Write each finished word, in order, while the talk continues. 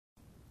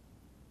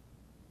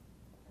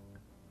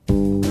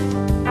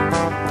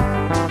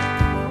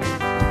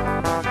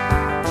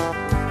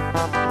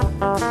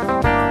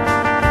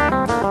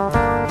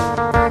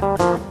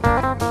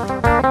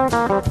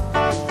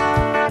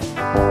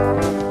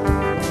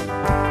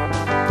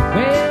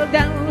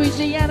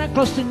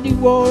close to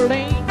New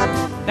Orleans.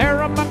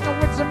 There among the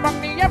woods,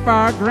 among the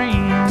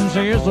evergreens,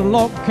 there's a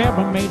log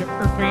cabin made of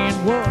earth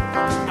and wood.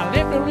 I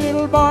lived a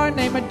little boy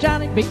named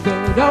Johnny B.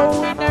 Goode.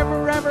 Oh, he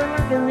never ever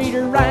learned to read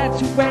or write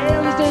too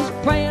well. He's just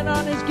playing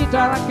on his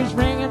guitar like he's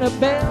ringing a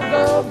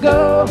bell. Go,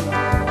 go,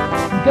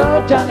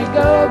 go, Johnny,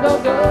 go, go,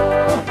 go.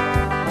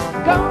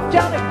 Go,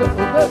 Johnny, go,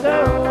 go, go,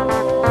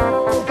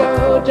 go.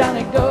 Go,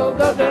 Johnny, go,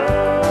 go, go.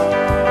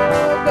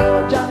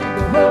 Go, Johnny,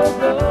 go, go,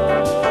 go.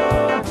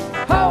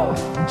 Oh,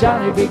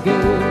 Johnny B.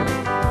 Goode.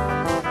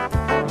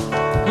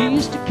 He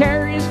used to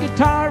carry his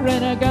guitar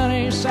in a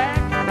gunny sack.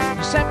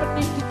 He sat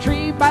beneath the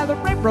tree by the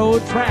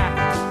railroad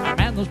track.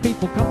 Man, those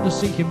people come to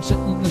see him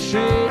sitting in the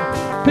shade,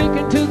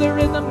 picking to the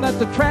rhythm that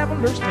the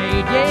travelers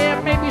made. Yeah,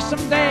 maybe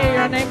someday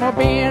our name will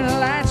be in the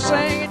light,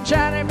 singing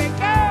Johnny B.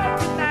 Goode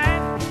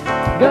tonight.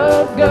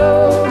 Go,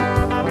 go,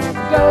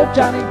 go,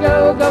 Johnny,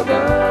 go, go, go.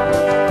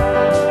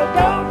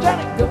 Go,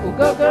 Johnny, go,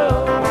 go, go.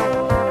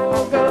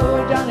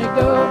 Go, Johnny,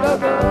 go, go,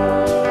 go.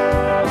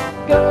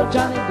 Go,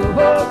 Johnny, go,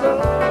 go, go.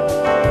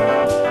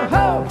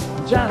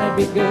 Johnny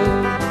B.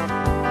 Goode.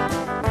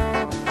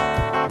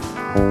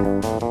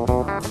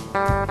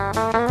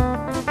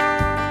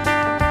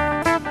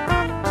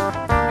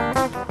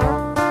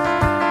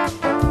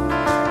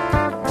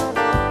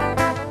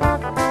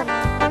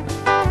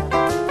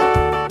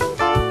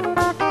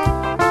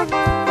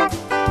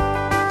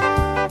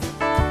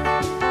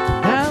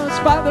 Now his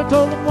father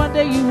told him one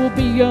day you will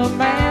be a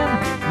man.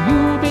 You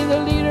will be the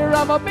leader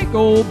of a big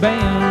old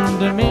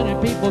band, and many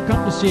people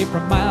come to see it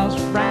from miles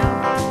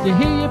around. You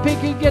hear you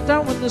pick your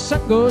guitar when the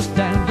sun goes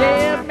down.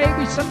 Yeah,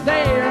 maybe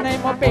someday your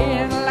name will be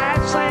in the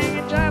light,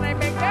 singing Johnny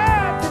B.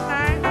 Goode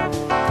tonight.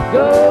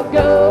 Go,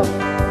 go,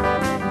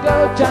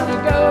 go, Johnny,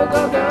 go,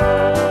 go, go.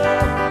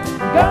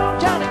 Go,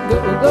 Johnny, go,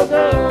 go,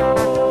 go.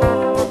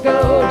 Go,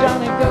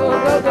 Johnny, go,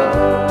 go, go.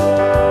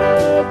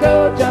 Go,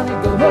 Johnny,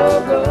 go, go,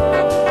 go.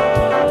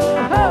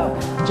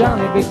 Oh,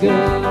 Johnny B.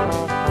 Goode.